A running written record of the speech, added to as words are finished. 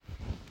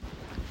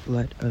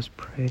Let us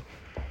pray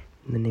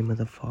in the name of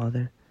the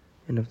Father,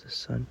 and of the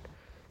Son,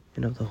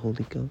 and of the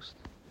Holy Ghost.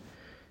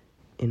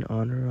 In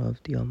honor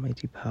of the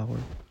almighty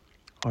power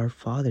our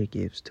Father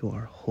gives to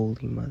our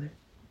Holy Mother.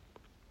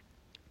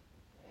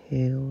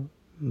 Hail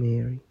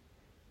Mary,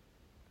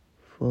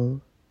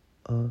 full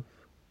of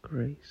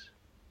grace.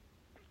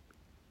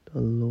 The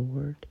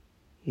Lord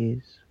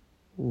is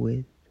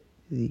with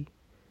thee.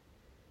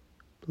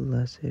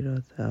 Blessed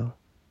art thou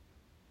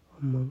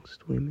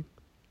amongst women,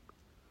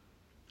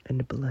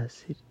 and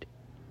blessed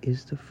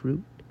is the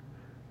fruit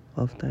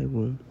of thy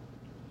womb,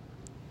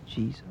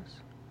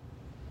 Jesus.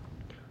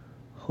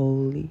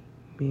 Holy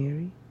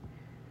Mary,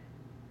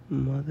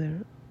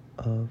 Mother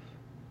of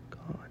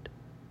God,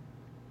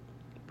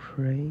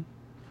 pray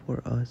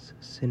for us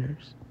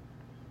sinners,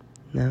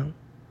 now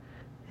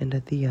and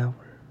at the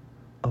hour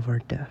of our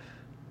death.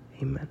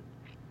 Amen.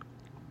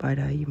 By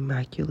thy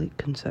immaculate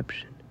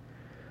conception,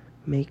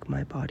 make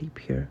my body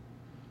pure,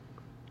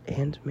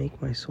 and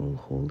make my soul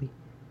holy.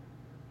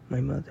 My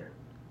Mother,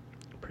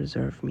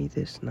 preserve me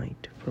this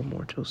night from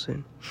mortal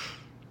sin,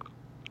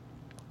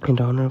 in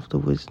honor of the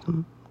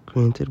wisdom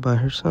granted by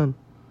her Son.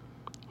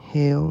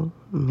 Hail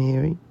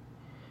Mary,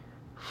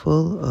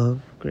 full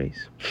of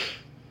grace.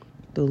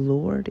 The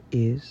Lord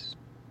is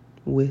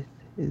with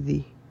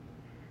thee.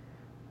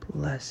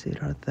 Blessed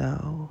art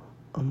thou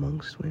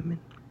amongst women,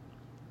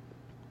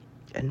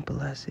 and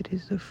blessed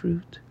is the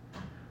fruit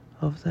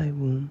of thy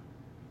womb,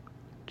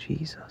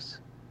 Jesus.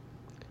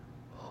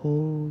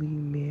 Holy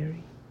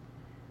Mary,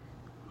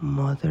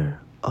 Mother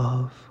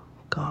of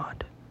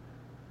God,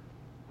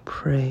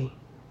 pray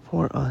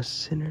for us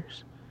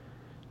sinners,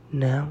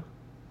 now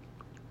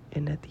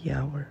and at the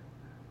hour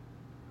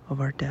of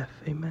our death.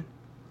 Amen.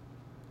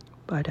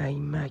 By thy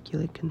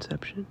immaculate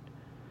conception,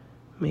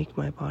 make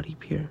my body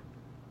pure,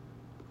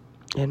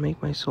 and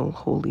make my soul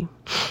holy.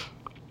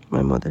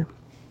 My Mother,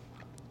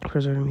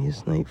 preserve me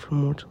this night from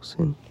mortal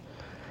sin.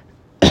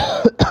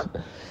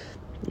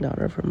 In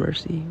honor of her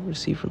mercy,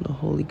 receive from the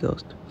Holy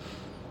Ghost.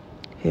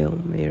 Hail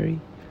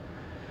Mary,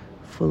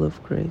 full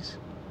of grace.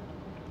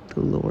 The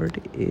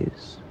Lord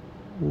is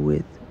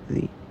with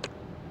thee.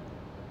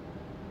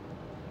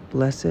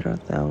 Blessed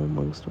art thou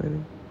amongst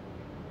women,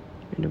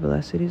 and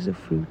blessed is the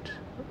fruit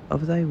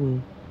of thy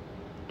womb,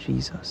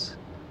 Jesus.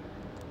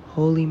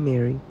 Holy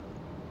Mary,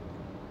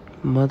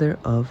 Mother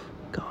of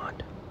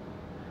God,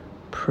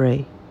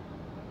 pray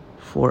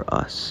for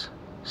us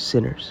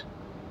sinners,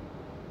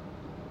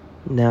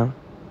 now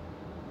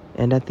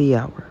and at the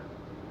hour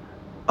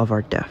of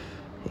our death.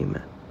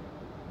 Amen.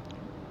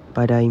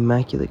 By thy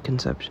immaculate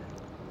conception,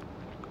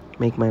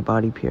 make my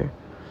body pure,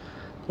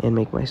 and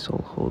make my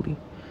soul holy.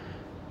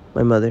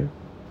 My Mother,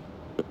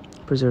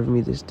 preserve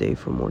me this day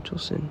from mortal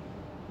sin.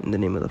 In the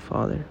name of the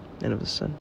Father, and of the Son,